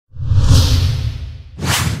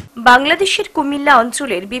বাংলাদেশের কুমিল্লা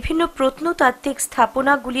অঞ্চলের বিভিন্ন প্রত্নতাত্ত্বিক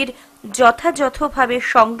স্থাপনাগুলির যথাযথভাবে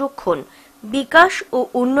সংরক্ষণ, বিকাশ ও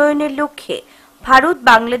উন্নয়নের লক্ষ্যে ভারত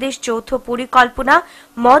বাংলাদেশ যৌথ পরিকল্পনা,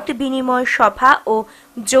 মত বিনিময় সভা ও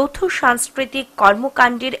যৌথ সাংস্কৃতিক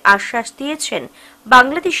কর্মকাণ্ডের আশ্বাস দিয়েছেন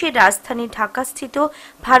বাংলাদেশের রাজধানী ঢাকাস্থিত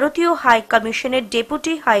ভারতীয় হাই কমিশনের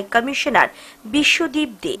ডেপুটি হাই কমিশনার বিশ্বদীপ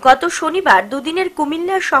দে। গত শনিবার দুদিনের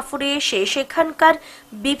কুমিল্লা সফরে এসে সেখানকার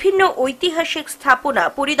বিভিন্ন ঐতিহাসিক স্থাপনা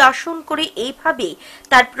পরিদর্শন করে এইভাবেই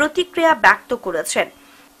তার প্রতিক্রিয়া ব্যক্ত করেছেন।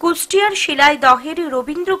 কুষ্টিয়ার শিলাইদহের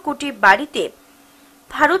রবীন্দ্র কুটির বাড়িতে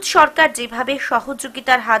ভারত সরকার যেভাবে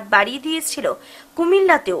সহযোগিতার হাত বাড়িয়ে দিয়েছিল,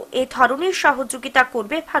 কুমিল্লাতেও এ ধরনের সহযোগিতা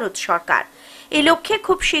করবে ভারত সরকার। এই লক্ষ্যে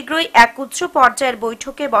খুব শীঘ্রই এক উচ্চ পর্যায়ের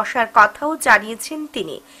বৈঠকে বসার কথাও জানিয়েছেন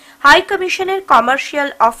তিনি। হাই কমিশনের কমার্শিয়াল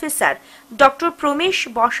অফিসার ডক্টর প্রমেশ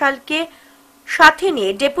বসালকে সাথে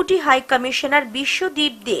নিয়ে ডেপুটি হাই কমিশনার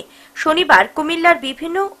বিশ্বদীপ দে শনিবার কুমিল্লার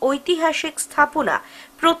বিভিন্ন ঐতিহাসিক স্থাপনা,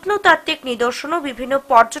 প্রত্নতাত্ত্বিক নিদর্শন ও বিভিন্ন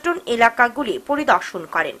পর্যটন এলাকাগুলি পরিদর্শন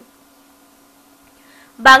করেন।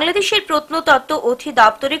 বাংলাদেশের প্রত্নতত্ত্ব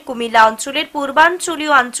অধিদপ্তরে কুমিল্লা অঞ্চলের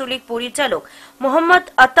পূর্বাঞ্চলীয় আঞ্চলিক পরিচালক মোহাম্মদ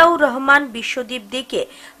আতাউর রহমান বিশ্বদীপ দেকে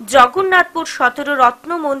জগন্নাথপুর ১৭ রত্ন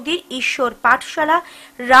মন্দির, ঈশ্বর পাঠশালা,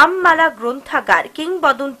 রামমালা গ্রন্থাগার,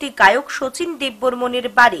 কিংবদন্তি গায়ক শচীন দেববর্মনের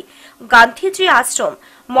বাড়ি, গান্ধীজি আশ্রম,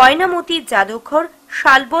 ময়নামতি জাদুঘর,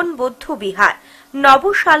 শালবন বৌদ্ধ বিহার,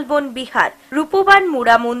 নবশালবন বিহার, রূপবান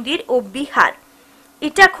মুড়া মন্দির ও বিহার,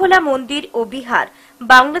 ইটাখোলা মন্দির ও বিহার,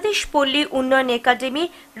 বাংলাদেশ পল্লী উন্নয়ন একাডেমি,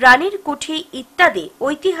 রানীর কুঠি ইত্যাদি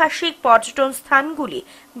ঐতিহাসিক পর্যটন স্থানগুলি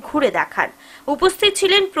ঘুরে দেখান। উপস্থিত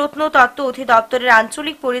ছিলেন প্রত্নতত্ত্ব অধিদপ্তরের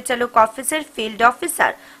আঞ্চলিক পরিচালক অফিসের ফিল্ড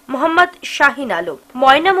অফিসার মোহাম্মদ শাহিন আলম,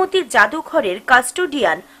 ময়নামতি জাদুঘরের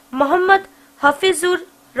কাস্টোডিয়ান মোহাম্মদ হাফিজুর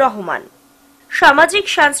রহমান, সামাজিক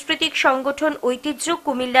সাংস্কৃতিক সংগঠন ঐতিহ্য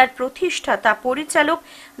কুমিল্লার প্রতিষ্ঠাতা পরিচালক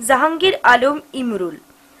জাহাঙ্গীর আলম ইমরুল,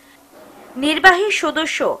 নির্বাহী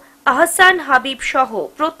সদস্য আহসান হাবিব সহ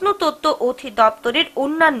প্রত্নতত্ত্ব অধিদপ্তরের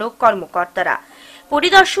অন্যান্য কর্মকর্তারা।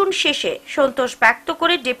 পরিদর্শন শেষে সন্তোষ ব্যক্ত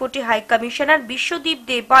করে ডেপুটি হাই কমিশনার বিশ্বদীপ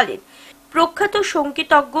দে বলেন, প্রখ্যাত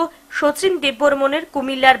সংগীতজ্ঞ শচীন দেববর্মনের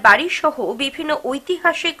কুমিল্লার বাড়ি সহ বিভিন্ন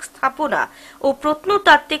ঐতিহাসিক স্থাপনা ও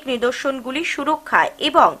প্রত্নতাত্ত্বিক নিদর্শনগুলি সুরক্ষায়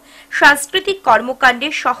এবং সাংস্কৃতিক কর্মকাণ্ডে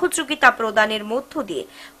সহযোগিতা প্রদানের মধ্য দিয়ে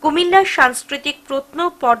কুমিল্লার সাংস্কৃতিক প্রত্ন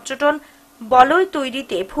পর্যটন বলয়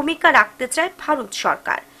তৈরিতে ভূমিকা রাখতে চায় ভারত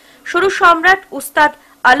সরকার। সুর সম্রাট উস্তাদ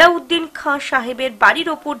আলাউদ্দিন খাঁ সাহেবের বাড়ির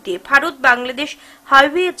ওপর দিয়ে ভারত বাংলাদেশ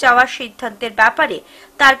হাইওয়ে যাওয়ার সিদ্ধান্তের ব্যাপারে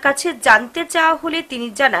তার কাছে জানতে চাওয়া হলে তিনি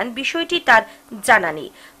জানান, বিষয়টি তার জানা নেই,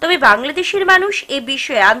 তবে বাংলাদেশের মানুষ এ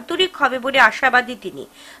বিষয়ে আন্তরিক হবে বলে আশাবাদী তিনি।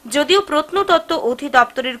 যদিও প্রত্নতত্ত্ব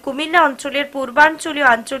অধিদপ্তরের কুমিল্লা অঞ্চলের পূর্বাঞ্চলীয়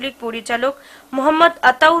আঞ্চলিক পরিচালক মোহাম্মদ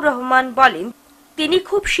আতাউর রহমান বলেন, তিনি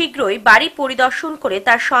খুব শীঘ্রই বাড়ি পরিদর্শন করে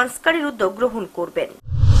তার সংস্কারের উদ্যোগ গ্রহণ করবেন।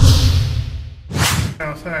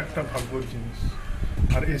 একটা ভাগ্যের জিনিস,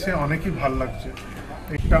 আর এসে অনেকই ভাল লাগছে।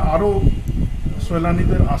 এটা আরো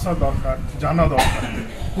সৈলানীদের আসা দরকার, জানা দরকার।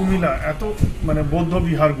 কুমিল্লা এত বৌদ্ধ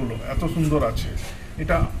বিহারগুলো এত সুন্দর আছে,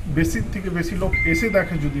 এটা বেশি থেকে বেশি লোক এসে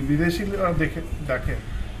দেখে, যদি বিদেশিরা দেখে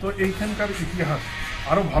তো এইখানকার ইতিহাস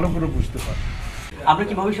আরো ভালো করে বুঝতে পারে। আমরা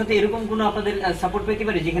কি ভবিষ্যতে এরকম কোনো আপনাদের সাপোর্ট পেতে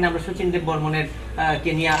পারি যেখানে আমরা শচীন দেববর্মনের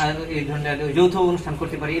কে নিয়ে এই ধরনের যৌথ অনুষ্ঠান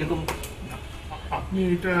করতে পারি? এরকম আপনি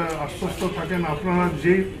এটা আশ্বস্ত থাকেন, আপনারা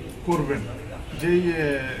যেই করবেন, যেই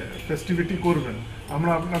ফেস্টিভিটি করবেন,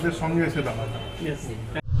 আমরা আপনাদের সঙ্গে এসে দাঁড়াবো।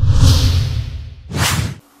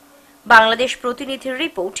 বাংলাদেশ প্রতিনিধির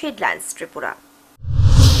রিপোর্ট, হেডলাইন্স ত্রিপুরা।